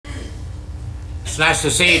It's nice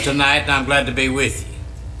to see you tonight, and I'm glad to be with you.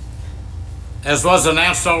 As was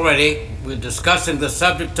announced already, we're discussing the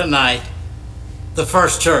subject tonight, the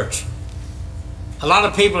first church. A lot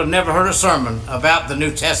of people have never heard a sermon about the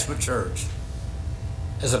New Testament church.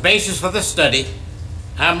 As a basis for this study,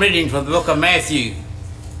 I'm reading from the book of Matthew,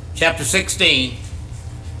 chapter 16,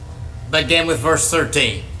 begin with verse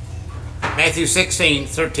 13. Matthew 16,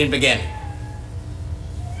 13 beginning.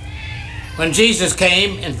 When Jesus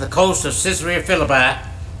came into the coast of Caesarea Philippi,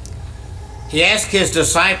 he asked his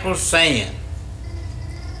disciples, saying,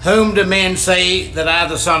 "Whom do men say that I,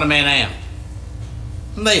 the Son of Man, am?"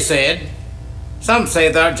 And they said, "Some say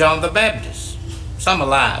thou art John the Baptist, some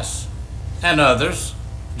Elias, and others,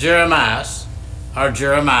 Jeremiah, or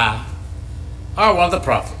one of the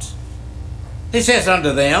prophets." He says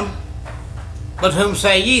unto them, "But whom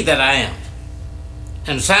say ye that I am?"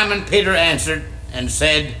 And Simon Peter answered and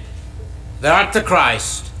said, "Thou art the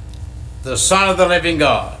Christ, the Son of the living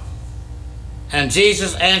God." And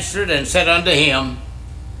Jesus answered and said unto him,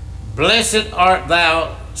 "Blessed art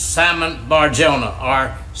thou, Simon Bar-Jonah,"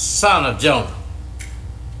 or son of Jonah.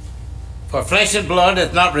 "For flesh and blood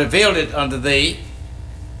hath not revealed it unto thee,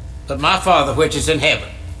 but my Father which is in heaven.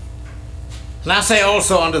 And I say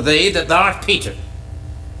also unto thee that thou art Peter,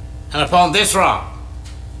 and upon this rock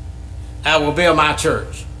I will build my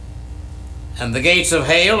church, and the gates of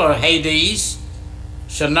hell or Hades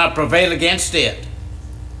shall not prevail against it.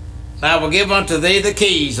 And I will give unto thee the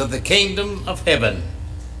keys of the kingdom of heaven.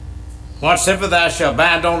 Whatsoever thou shalt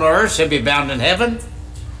bind on earth shall be bound in heaven,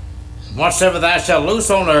 and whatsoever thou shalt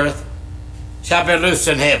loose on earth shall be loosed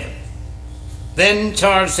in heaven." Then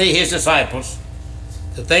charged he his disciples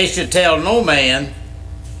that they should tell no man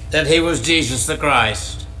that he was Jesus the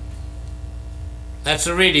Christ. That's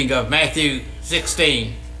a reading of Matthew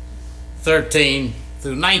 16, 13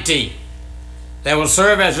 through 19. That will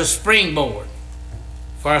serve as a springboard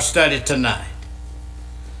for our study tonight.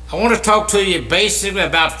 I want to talk to you basically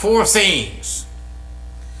about four things.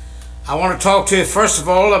 I want to talk to you first of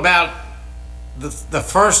all about the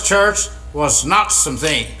first church was not some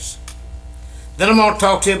things. Then I'm going to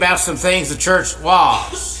talk to you about some things the church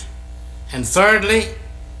was. And thirdly,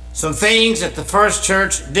 some things that the first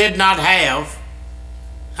church did not have.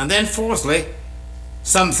 And then fourthly,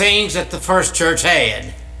 some things that the first church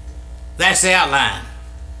had. That's the outline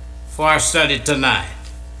for our study tonight.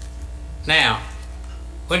 Now,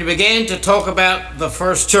 when you begin to talk about the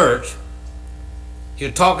first church, you're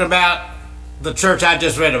talking about the church I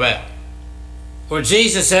just read about, where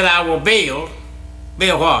Jesus said, "I will build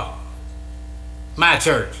what? My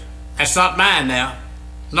church." That's not mine now,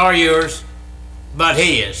 nor yours, but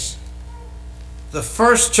his. The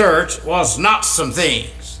first church was not some things.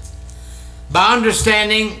 By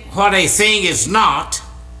understanding what a thing is not,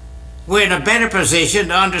 we're in a better position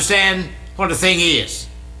to understand what a thing is.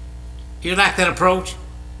 You like that approach?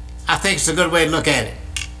 I think it's a good way to look at it.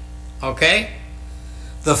 Okay?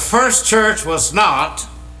 The first church was not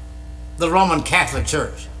the Roman Catholic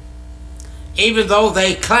Church, even though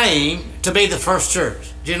they claim to be the first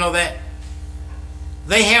church. Do you know that?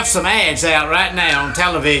 They have some ads out right now on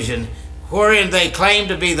television wherein they claim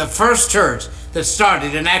to be the first church that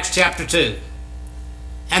started in Acts chapter 2,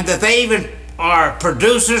 and that they even are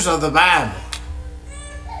producers of the Bible.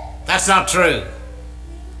 That's not true.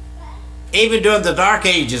 Even during the Dark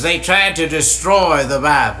Ages, they tried to destroy the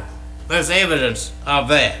Bible. There's evidence of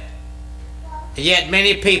that. And yet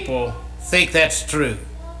many people think that's true.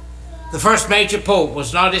 The first major pope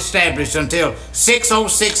was not established until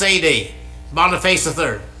 606 AD, Boniface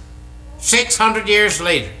III. 600 years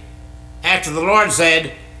later, after the Lord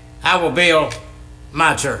said, "I will build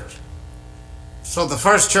my church." So the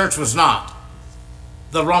first church was not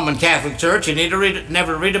the Roman Catholic Church. You need to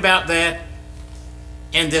never read about that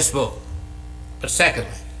in this book. But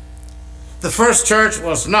secondly, the first church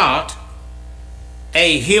was not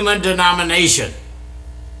a human denomination.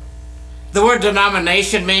 The word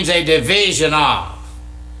denomination means a division of.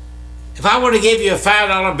 If I were to give you a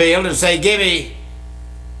 $5 bill and say, "Give me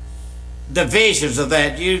divisions of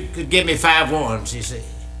that," you could give me 5 ones, you see.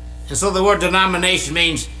 And so the word denomination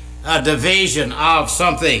means a division of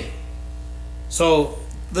something. So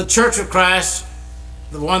the Church of Christ,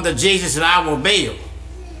 the one that Jesus said, "I will build,"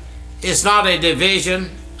 it's not a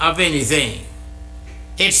division of anything.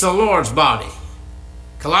 It's the Lord's body.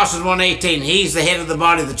 Colossians 1:18, He's the head of the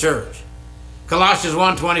body of the church. Colossians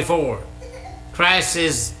 1:24, Christ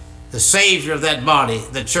is the Savior of that body,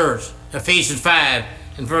 the church. Ephesians 5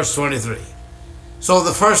 and verse 23. So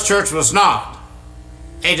the first church was not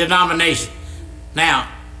a denomination. Now,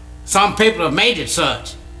 some people have made it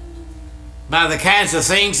such by the kinds of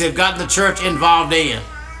things they've gotten the church involved in.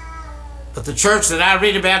 But the church that I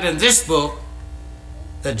read about in this book,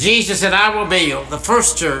 that Jesus said, I will build, the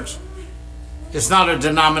first church, is not a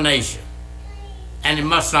denomination. And it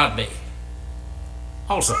must not be.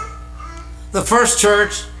 Also, the first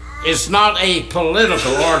church is not a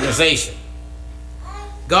political organization.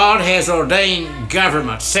 God has ordained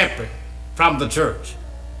government separate from the church.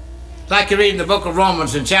 Like you read in the book of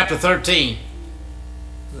Romans in chapter 13,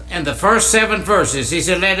 in the first 7 verses, he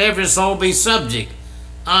said, let every soul be subject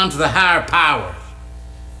unto the higher powers.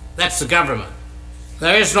 That's the government.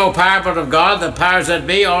 There is no power but of God. The powers that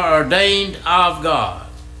be are ordained of God.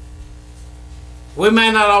 We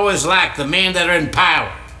may not always like the men that are in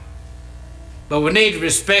power, but we need to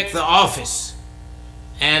respect the office.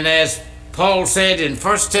 And as Paul said in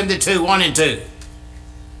 1 Timothy 2, 1 and 2,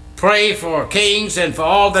 pray for kings and for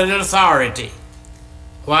all that are in authority.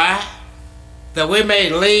 Why? That we may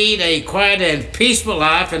lead a quiet and peaceful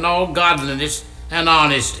life in all godliness and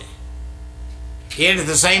honesty. Yet at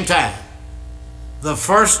the same time, the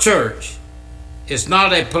first church is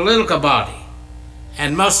not a political body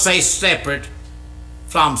and must stay separate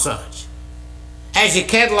from such. As you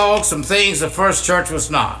catalog some things the first church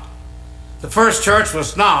was not. The first church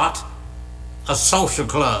was not a social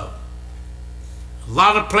club. A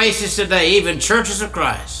lot of places today, even churches of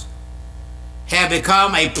Christ, have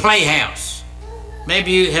become a playhouse.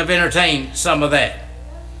 Maybe you have entertained some of that.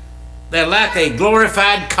 They're like a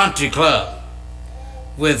glorified country club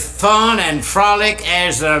with fun and frolic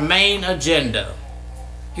as their main agenda.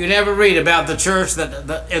 You never read about the church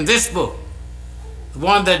that in this book, the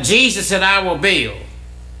one that Jesus said, I will build,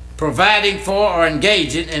 providing for or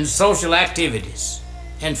engaging in social activities.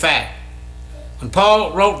 In fact, when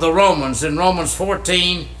Paul wrote the Romans in Romans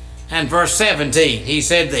 14 and verse 17, he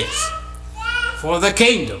said this, for the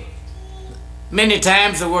kingdom. Many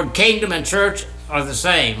times the word kingdom and church are the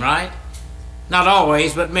same, right? Not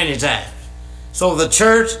always, but many times. So the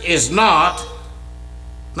church is not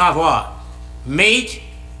what? Meat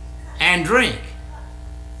and drink.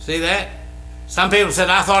 See that? Some people said,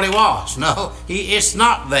 I thought he was. No, it's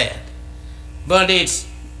not that. But it's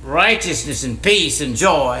righteousness and peace and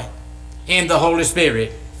joy in the Holy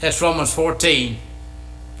Spirit. That's Romans 14,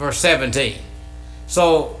 verse 17.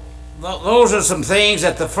 So those are some things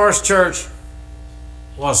that the first church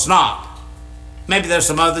was not. Maybe there's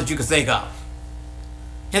some others you could think of.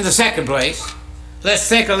 In the second place, let's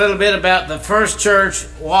think a little bit about the first church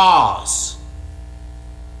was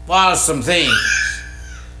some things.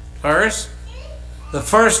 First, the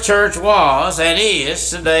first church was and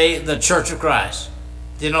is today the Church of Christ.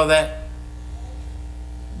 Do you know that?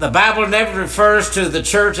 The Bible never refers to the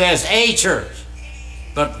church as a church,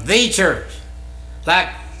 but the church. Like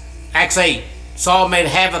Acts 8, Saul made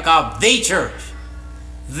havoc of the church,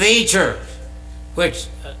 which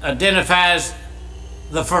identifies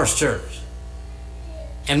the first church.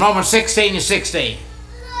 In Romans 16 and 16,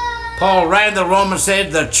 Paul writing the Romans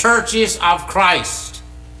said, the churches of Christ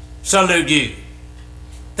salute you.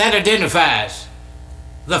 That identifies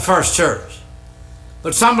the first church.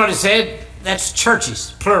 But somebody said, that's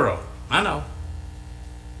churches, plural. I know.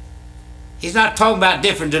 He's not talking about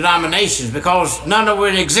different denominations because none of them were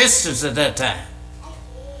in existence at that time.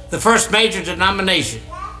 The first major denomination,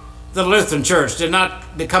 the Lutheran Church, did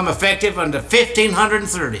not become effective until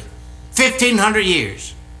 1530. 1500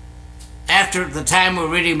 years after the time we're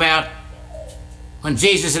reading about when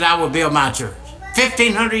Jesus said, I will build my church.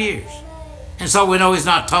 1500 years. And so we know he's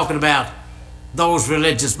not talking about those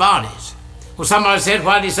religious bodies. Well, somebody said,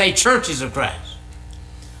 why did he say churches of Christ?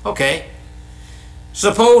 Okay.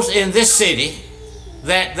 Suppose in this city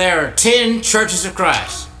that there are 10 churches of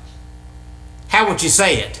Christ. How would you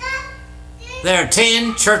say it? There are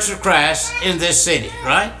 10 churches of Christ in this city,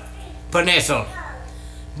 right? Put an S on it.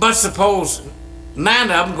 But suppose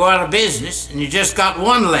 9 of them go out of business and you just got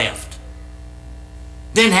 1 left.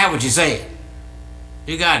 Then how would you say it?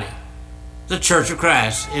 You got it. The Church of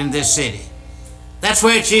Christ in this city. That's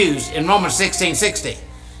where it's used in Romans 16:16.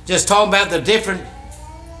 Just talking about the different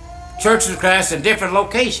churches of Christ in different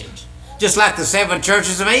locations. Just like the 7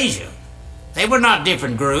 churches of Asia. They were not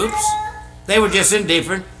different groups. They were just in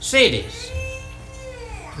different cities.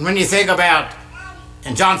 And when you think about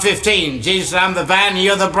in John 15, Jesus said, I'm the vine and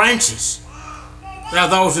you're the branches. There are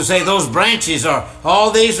those who say those branches are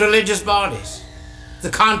all these religious bodies. The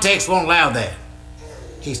context won't allow that.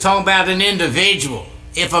 He's talking about an individual.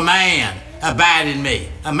 If a man abide in me.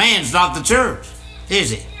 A man's not the church, is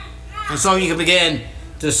he? And so you can begin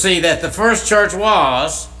to see that the first church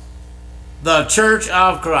was the Church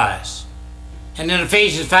of Christ. And in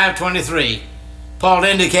Ephesians 5:23, Paul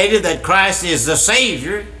indicated that Christ is the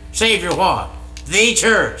Savior. Savior what? The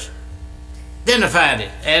church. identified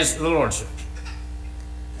it as the Lord's church.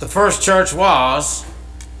 The first church was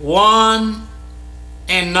one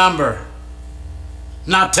in number,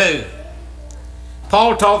 not two.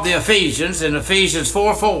 Paul taught the Ephesians in Ephesians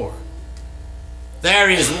 4:4. There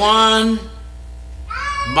is one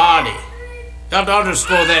body. You have to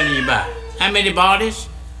underscore that in your Bible. How many bodies?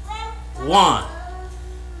 One.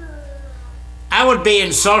 I would be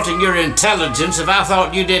insulting your intelligence if I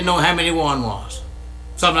thought you didn't know how many one was.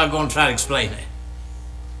 So I'm not going to try to explain that.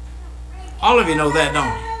 All of you know that, don't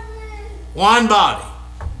you? One body,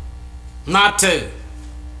 not two.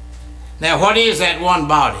 Now, what is that one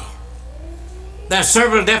body? There's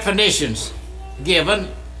several definitions given.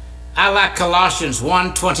 I like Colossians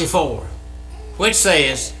 1:24, which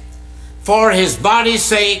says, for his body's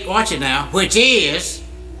sake, watch it now, which is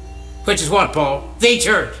what, Paul? The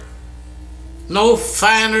church. No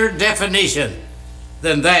finer definition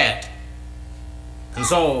than that. And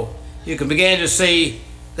so you can begin to see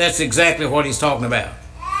that's exactly what he's talking about.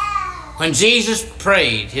 When Jesus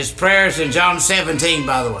prayed, his prayers in John 17,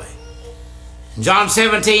 by the way. In John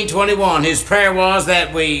 17:21, his prayer was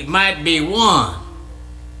that we might be one.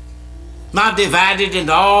 Not divided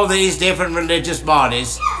into all these different religious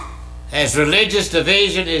bodies, as religious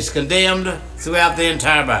division is condemned throughout the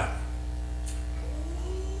entire Bible.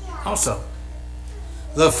 Also,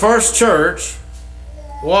 the first church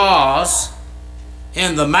was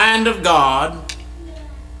in the mind of God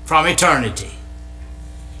from eternity.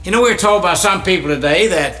 You know, we're told by some people today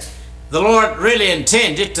that the Lord really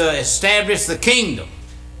intended to establish the kingdom,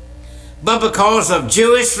 but because of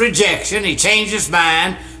Jewish rejection, he changed his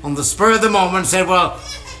mind on the spur of the moment and said, well,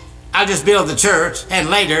 I'll just build the church and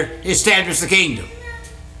later establish the kingdom.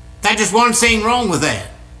 There's just one thing wrong with that.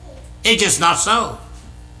 It's just not so.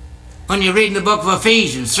 When you read in the book of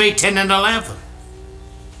Ephesians 3:10 and 11,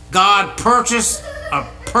 God purposed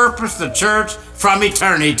the church from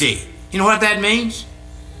eternity. You know what that means?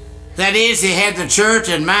 That is, he had the church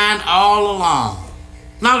in mind all along.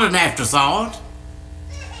 Not an afterthought.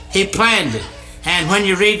 He planned it. And when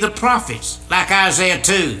you read the prophets, like Isaiah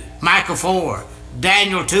 2, Micah 4,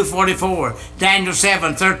 Daniel 2:44, Daniel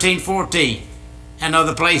 7:13-14, and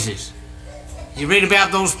other places, you read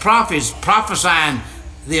about those prophets prophesying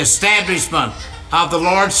the establishment of the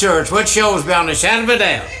Lord's church, which shows beyond a shadow of a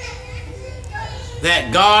doubt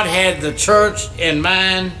that God had the church in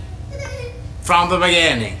mind from the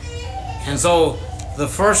beginning. And so the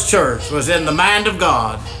first church was in the mind of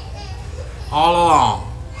God all along.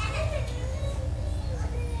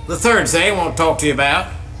 The third thing I want to talk to you about,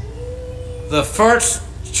 the first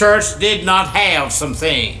church did not have some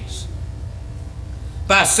things.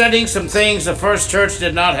 By studying some things the first church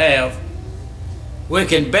did not have, we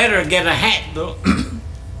can better get a handle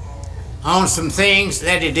on some things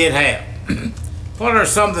that it did have. What are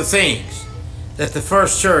some of the things that the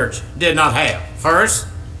first church did not have? First,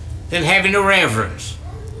 didn't have any reverence.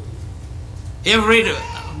 You ever read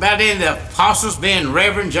about any of the apostles being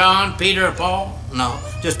Reverend John, Peter, or Paul? No,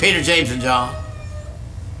 just Peter, James, and John.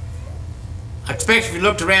 I expect if you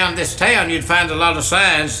looked around this town, you'd find a lot of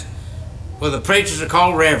signs where the preachers are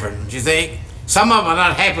called Reverend. Do you think? Some of them are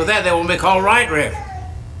not happy with that. They want to be called Right Reverend,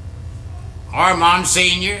 or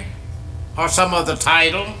Monsignor, or some other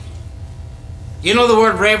title. You know the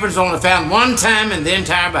word Reverend is only found one time in the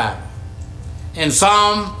entire Bible. In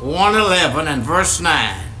Psalm 111 and verse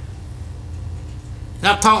 9.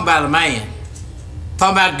 Not talking about a man.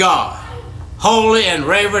 Talking about God. Holy and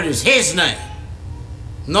reverend is his name.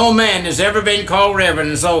 No man has ever been called reverend,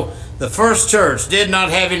 and so the first church did not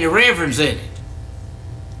have any reverence in it.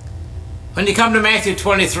 When you come to Matthew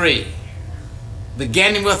 23,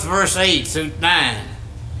 beginning with verse 8 through 9,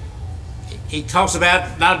 he talks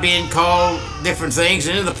about not being called different things,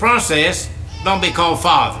 and in the process, don't be called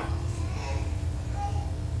father.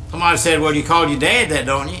 Somebody said, well, you call your dad that,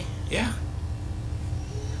 don't you? Yeah.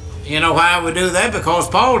 You know why we do that? Because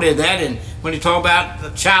Paul did that, and when he talked about the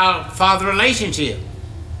child-father relationship.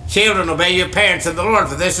 Children, obey your parents in the Lord,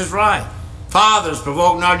 for this is right. Fathers,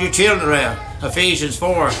 provoke not your children around. Ephesians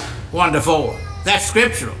 4:1-4. That's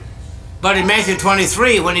scriptural. But in Matthew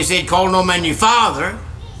 23, when he said, call no man your father,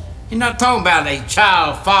 he's not talking about a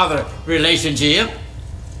child-father relationship,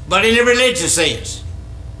 but in a religious sense.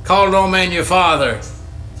 Call no man your father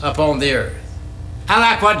upon the earth. I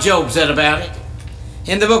like what Job said about it.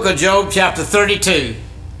 In the book of Job, chapter 32,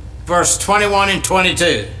 verse 21 and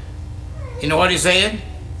 22. You know what he said?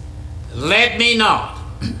 Let me not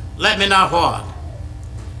what?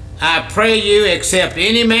 I pray you accept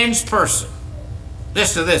any man's person.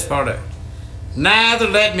 Listen to this part of it. Neither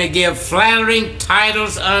let me give flattering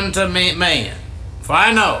titles unto man. For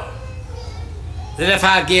I know that if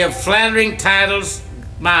I give flattering titles,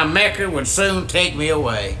 my Maker would soon take me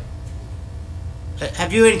away.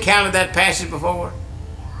 Have you encountered that passage before?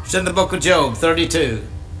 It's in the book of Job 32,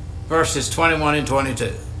 verses 21 and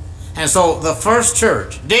 22. And so the first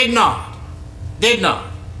church did not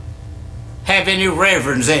have any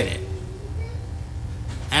reverence in it.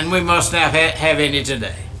 And we must not have any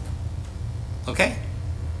today. Okay?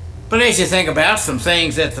 But as you think about some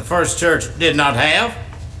things that the first church did not have,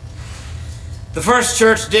 the first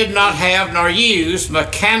church did not have nor use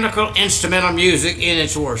mechanical instrumental music in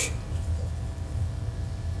its worship.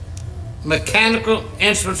 Mechanical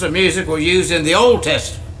instruments of music were used in the Old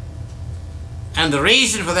Testament. And the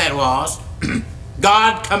reason for that was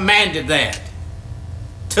God commanded that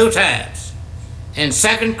 2 times. In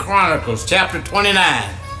 2 Chronicles chapter 29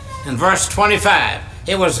 and verse 25,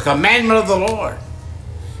 it was a commandment of the Lord.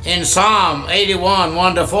 In Psalm 81,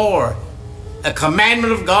 1-4, a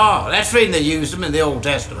commandment of God. That's the reason they used them in the Old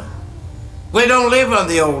Testament. We don't live on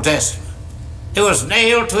the Old Testament. It was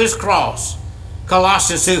nailed to his cross.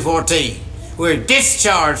 Colossians 2:14. We're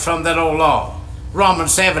discharged from that old law.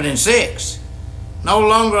 Romans 7 and 6. No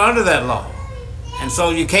longer under that law. And so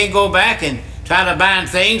you can't go back and try to bind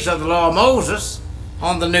things of the law of Moses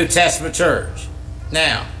on the New Testament church.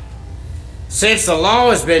 Now, since the law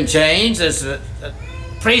has been changed, as the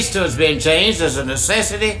priesthood has been changed, there's a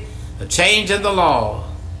necessity, a change in the law.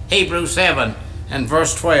 Hebrews 7 and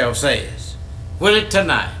verse 12 says, will it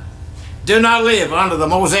tonight? Do not live under the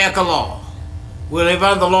Mosaic law. We live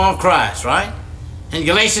under the law of Christ, right? In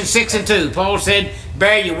Galatians 6 and 2, Paul said,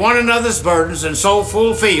 bear you one another's burdens and so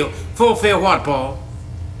fulfill what, Paul?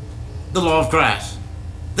 The law of Christ.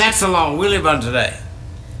 That's the law we live under today.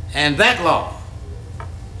 And that law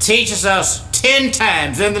teaches us 10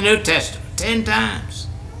 times in the New Testament, 10 times,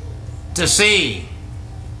 to sing.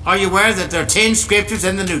 Are you aware that there are 10 scriptures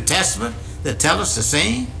in the New Testament that tell us to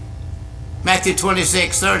sing? Matthew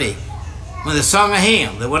 26:30. When they sung a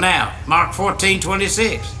hymn that went out. Mark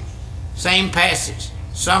 14:26. Same passage.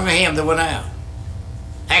 Sung a hymn that went out.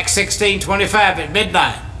 Acts 16:25 at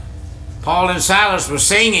midnight. Paul and Silas were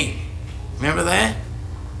singing. Remember that?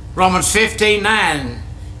 Romans 15:9.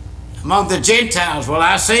 Among the Gentiles will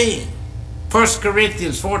I sing. 1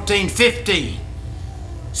 Corinthians 14:15.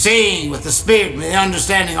 Sing with the Spirit and the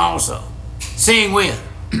understanding also. Sing with.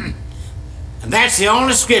 And that's the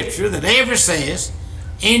only scripture that ever says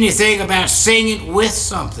anything about singing with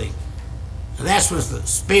something. And that's with the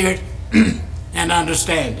Spirit and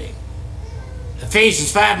understanding.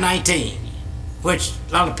 Ephesians 5:19, which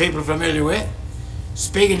a lot of people are familiar with.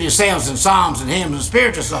 Speaking to yourselves in psalms and hymns and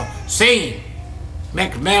spiritual songs. Singing.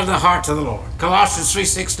 Make melody the heart to the Lord. Colossians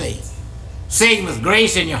 3:16. Sing with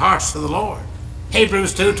grace in your hearts to the Lord.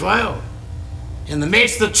 Hebrews 2:12. In the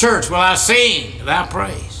midst of the church will I sing thy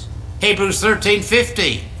praise. Hebrews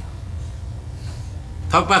 13:15.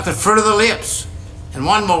 Talk about the fruit of the lips. And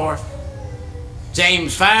one more.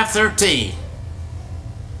 James 5:13.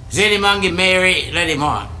 Is any among you married? Let him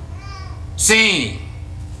on. Sing.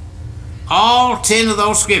 All 10 of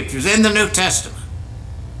those scriptures in the New Testament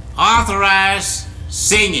authorize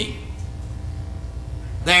singing.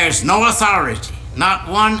 There's no authority, not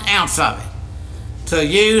 1 ounce of it, to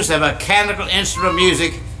use a mechanical instrument of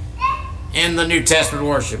music in the New Testament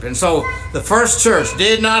worship. And so the first church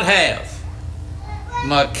did not have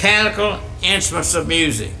mechanical instruments of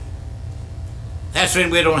music. That's when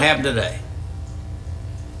we don't have them today.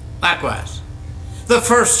 Likewise, the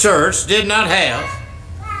first church did not have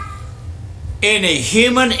any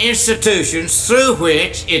human institutions through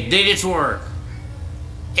which it did its work.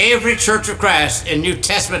 Every Church of Christ in New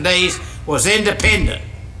Testament days was independent,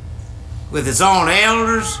 with its own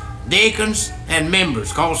elders, deacons, and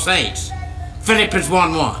members called saints. Philippians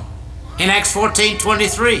 1:1. In Acts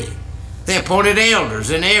 14:23, they appointed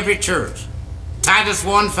elders in every church. Titus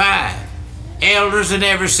 1:5, elders in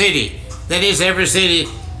every city. That is, every city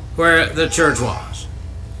where the church was.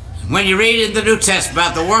 When you read in the New Testament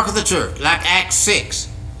about the work of the church, like Acts 6,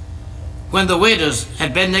 when the widows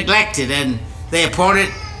had been neglected and they appointed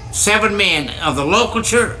 7 men of the local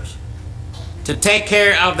church to take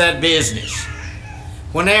care of that business.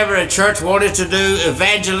 Whenever a church wanted to do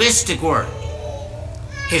evangelistic work,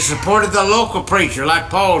 he supported the local preacher. Like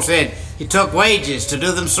Paul said, he took wages to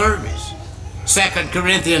do them service. 2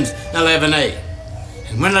 Corinthians 11:8.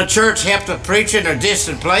 And when a church helped a preacher in a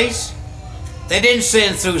distant place, they didn't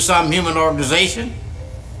send through some human organization.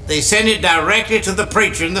 They sent it directly to the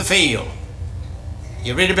preacher in the field.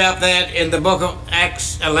 You read about that in the book of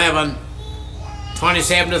Acts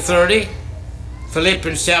 11:27-30,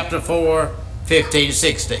 Philippians chapter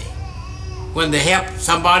 4:15-16. When they helped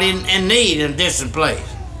somebody in need in a distant place,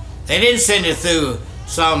 They didn't send it through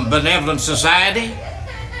some benevolent society,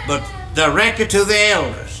 but directly to the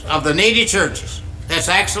elders of the needy churches. That's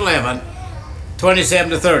Acts 11,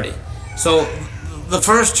 27 to 30. So the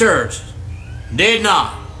first church did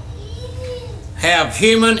not have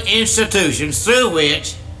human institutions through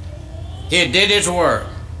which it did its work.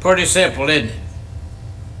 Pretty simple, isn't it?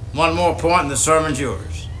 One more point and the sermon's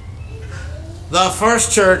yours. The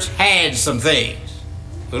first church had some things.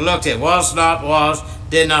 We looked at was, not, was,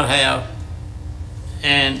 did not have,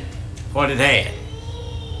 and what it had.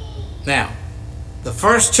 Now, the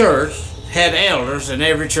first church had elders in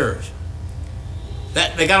every church.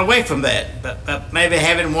 They got away from that, but maybe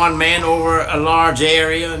having one man over a large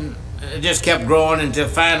area, and it just kept growing until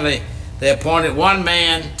finally they appointed one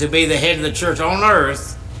man to be the head of the church on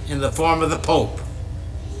earth in the form of the Pope.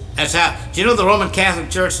 That's how, do you know the Roman Catholic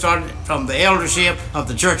Church started from the eldership of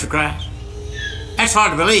the Church of Christ? That's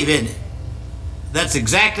hard to believe, isn't it? That's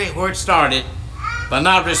exactly where it started, by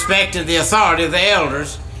not respecting the authority of the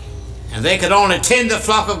elders, and they could only tend the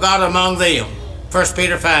flock of God among them. 1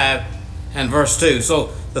 Peter 5 and verse 2. So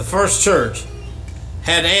the first church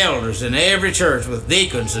had elders in every church with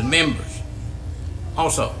deacons and members.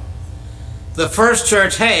 Also, the first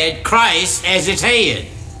church had Christ as its head.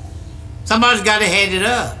 Somebody's got to head it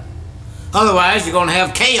up. Otherwise, you're going to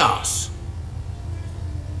have chaos.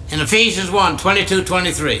 In Ephesians 1, 22,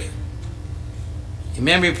 23.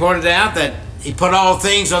 Remember he pointed out that he put all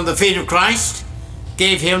things on the feet of Christ,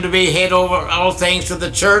 gave him to be head over all things to the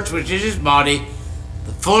church, which is his body,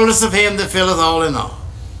 the fullness of him that filleth all in all.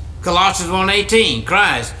 Colossians 1:18,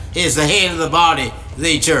 Christ is the head of the body,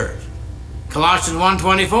 the church. Colossians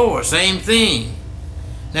 1:24, same thing.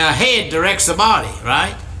 Now head directs the body,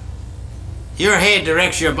 right? Your head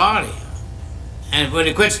directs your body. And when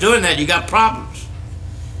it quits doing that, you got problems.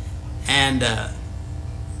 And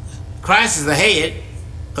Christ is the head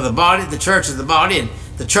of the body, the church is the body, and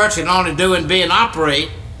the church can only do and be and operate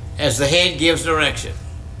as the head gives direction.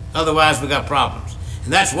 Otherwise, we got problems.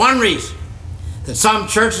 And that's one reason that some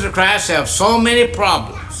churches of Christ have so many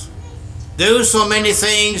problems, do so many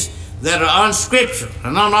things that are unscriptural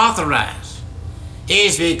and unauthorized,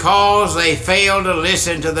 is because they fail to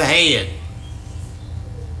listen to the head.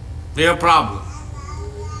 Real problem.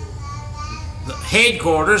 The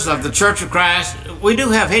headquarters of the Church of Christ, we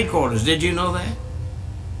do have headquarters, did you know that?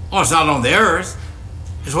 Oh, it's not on the earth,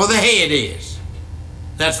 it's where the head is.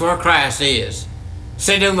 That's where Christ is,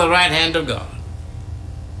 sitting on the right hand of God.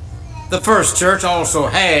 The first church also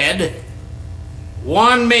had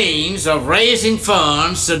one means of raising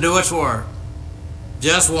funds to do its work.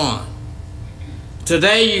 Just one.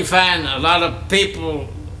 Today you find a lot of people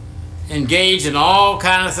engaged in all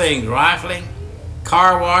kinds of things, rifling,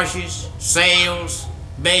 car washes, sales,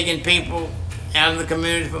 begging people out in the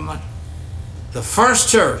community for money. The first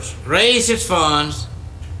church raised its funds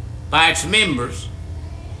by its members,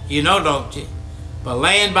 you know, don't you, by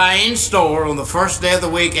laying by in store on the first day of the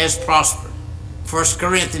week as prospered. 1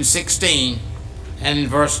 Corinthians 16 and in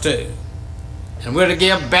verse 2. And we're to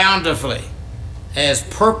give bountifully as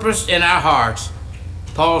purposed in our hearts.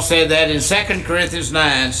 Paul said that in 2 Corinthians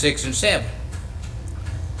 9, 6 and 7.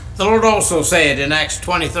 The Lord also said in Acts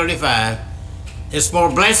 20:35, it's more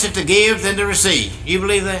blessed to give than to receive. You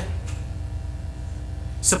believe that?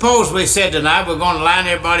 Suppose we said tonight we're going to line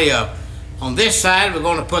everybody up. On this side we're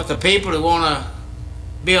going to put the people who want to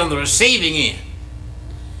be on the receiving end.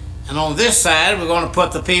 And on this side we're going to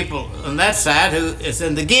put the people on that side who is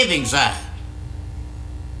in the giving side.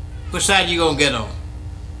 Which side are you going to get on?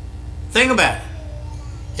 Think about it.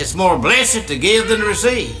 It's more blessed to give than to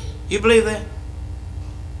receive. You believe that?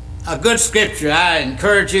 A good scripture I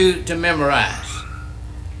encourage you to memorize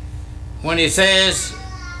when he says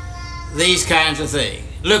these kinds of things.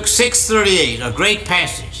 Luke 6:38, a great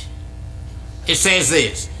passage. It says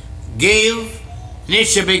this, give, and it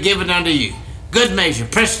shall be given unto you. Good measure,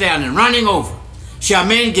 pressed down and running over, shall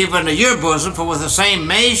men give unto your bosom, for with the same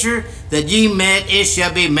measure that ye met, it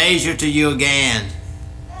shall be measured to you again.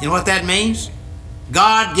 You know what that means?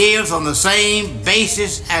 God gives on the same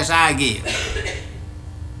basis as I give.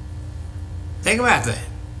 Think about that.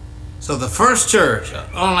 So the first church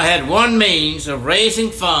only had one means of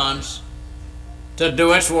raising funds to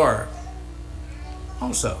do its work.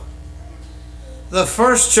 Also, the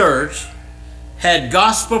first church had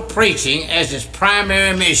gospel preaching as its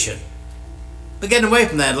primary mission. We're getting away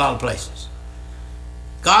from that in a lot of places.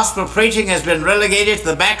 Gospel preaching has been relegated to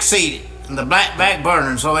the back seat and the back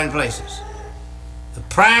burner in so many places. The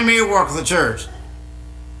primary work of the church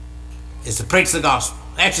is to preach the gospel.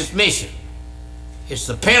 That's its mission. It's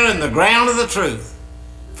the pillar and the ground of the truth.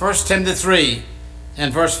 1 Timothy 3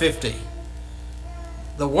 and verse 15.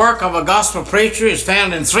 The work of a gospel preacher is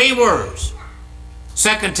found in 3 words.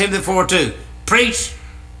 2 Timothy 4:2. Preach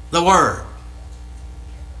the word.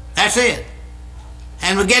 That's it.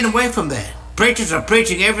 And we're getting away from that. Preachers are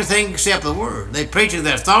preaching everything except the word. They're preaching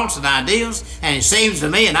their thoughts and ideals, and it seems to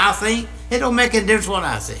me, and I think, it don't make any difference what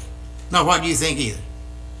I think. Not what you think either.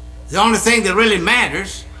 The only thing that really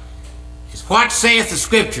matters is what saith the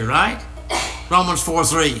Scripture, right? Romans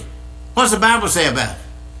 4:3. What's the Bible say about it?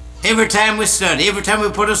 Every time we study, every time we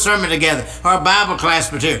put a sermon together, or a Bible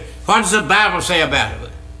class material, what does the Bible say about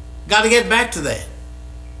it? Got to get back to that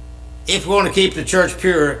if we want to keep the church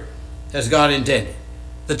pure as God intended.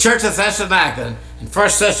 The church of Thessalonica in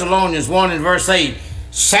 1 Thessalonians 1 and verse 8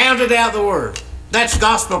 sounded out the word. That's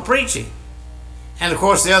gospel preaching. And of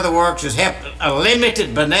course the other works is help a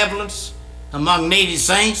limited benevolence among needy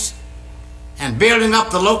saints and building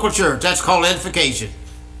up the local church. That's called edification.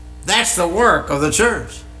 That's the work of the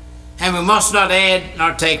church. And we must not add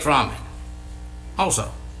nor take from it.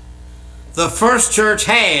 Also, the first church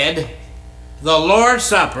had the Lord's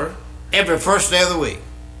Supper every first day of the week.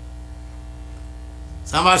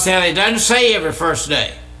 Somebody said it doesn't say every first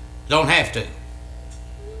day. Don't have to.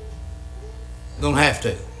 Don't have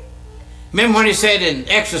to. Remember when he said in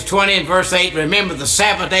Exodus 20 and verse 8, remember the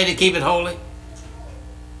Sabbath day to keep it holy?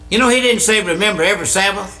 You know, he didn't say remember every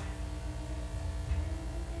Sabbath.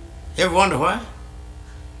 You ever wonder why?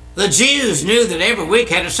 The Jews knew that every week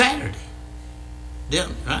had a Saturday.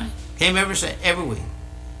 Didn't, right? Came every week.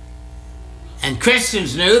 And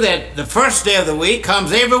Christians knew that the first day of the week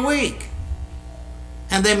comes every week.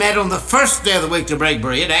 And they met on the first day of the week to break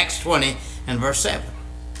bread, Acts 20 and verse 7.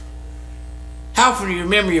 How often do you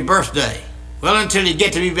remember your birthday? Well, until you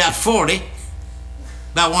get to be about 40,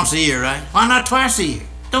 about once a year, right? Why not twice a year?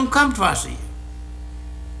 Don't come twice a year.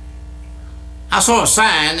 I saw a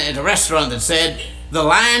sign at a restaurant that said, the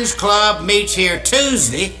Lions Club meets here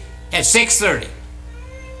Tuesday at 6:30.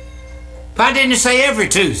 Why didn't it say every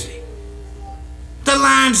Tuesday? The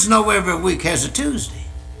Lions know every week has a Tuesday.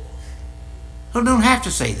 Well, don't have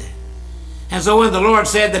to say that. And so when the Lord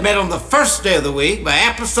said they met on the first day of the week, by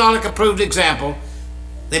apostolic approved example,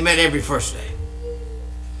 they met every first day.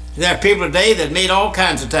 There are people today that meet all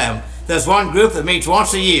kinds of time. There's one group that meets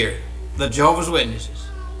once a year, the Jehovah's Witnesses,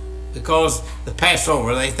 because the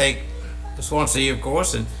Passover, they think it's once a year, of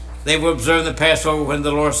course, and they will observe the Passover when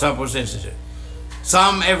the Lord's Supper was instituted.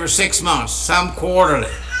 Some every 6 months, some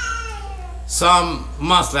quarterly, some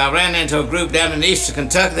monthly. I ran into a group down in eastern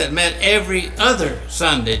Kentucky that met every other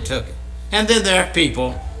Sunday and took it. And then there are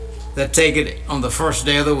people that take it on the first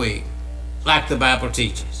day of the week, like the Bible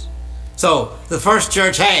teaches. So the first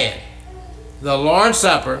church had the Lord's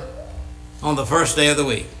Supper on the first day of the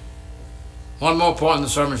week. One more point in the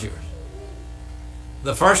sermon's yours.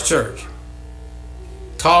 The first church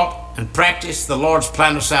taught and practiced the Lord's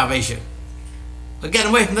plan of salvation. But get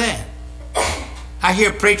away from that. I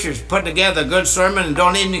hear preachers put together a good sermon and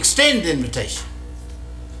don't even extend the invitation.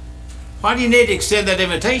 Why do you need to extend that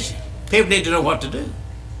invitation? People need to know what to do.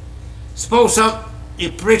 Suppose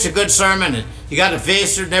you preach a good sermon and you got a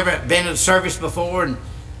visitor, never been in a service before, and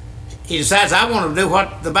he decides, I want to do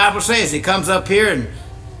what the Bible says. He comes up here and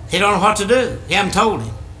he don't know what to do. You haven't told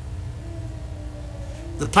him.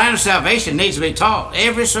 The plan of salvation needs to be taught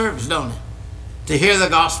every service, don't it? To hear the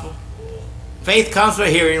gospel. Faith comes by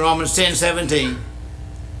hearing, Romans 10:17.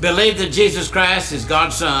 Believe that Jesus Christ is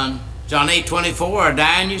God's Son, John 8:24, or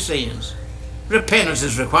die in your sins. Repentance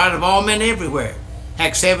is required of all men everywhere,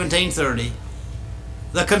 Acts 17:30.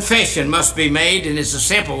 The confession must be made, and it's a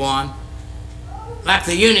simple one. Like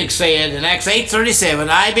the eunuch said in Acts 8:37,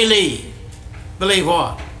 I believe. Believe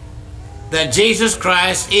what? That Jesus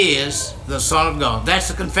Christ is the Son of God. That's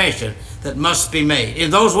the confession that must be made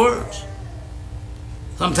in those words.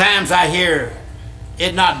 Sometimes I hear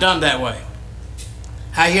it not done that way.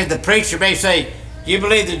 I hear the preacher may say, you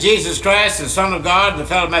believe that Jesus Christ is the Son of God? And the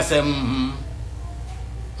fellow may say,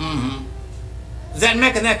 Is that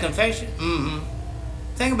making that confession?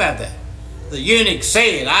 Think about that. The eunuch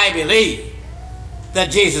said, I believe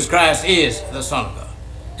that Jesus Christ is the Son of God.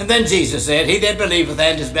 And then Jesus said, he that believeth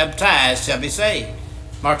and is baptized shall be saved.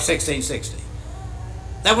 Mark 16:16.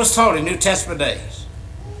 That was taught in New Testament days.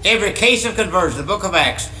 Every case of conversion, the book of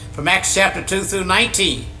Acts, from Acts chapter 2 through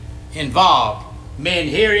 19, involved men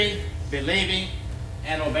hearing, believing,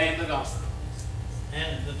 and obeying the gospel.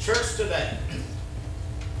 And the church today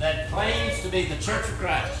that claims to be the Church of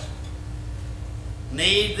Christ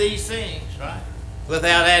need these things, right?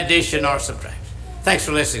 Without addition or subtraction. Thanks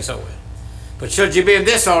for listening so well. But should you be in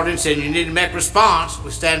this audience and you need to make response,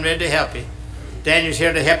 we stand ready to help you. Daniel's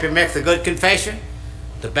here to help you make the good confession,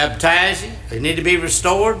 to baptize you. If you need to be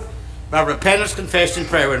restored, by repentance, confession, and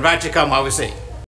prayer. We invite you to come while we sing.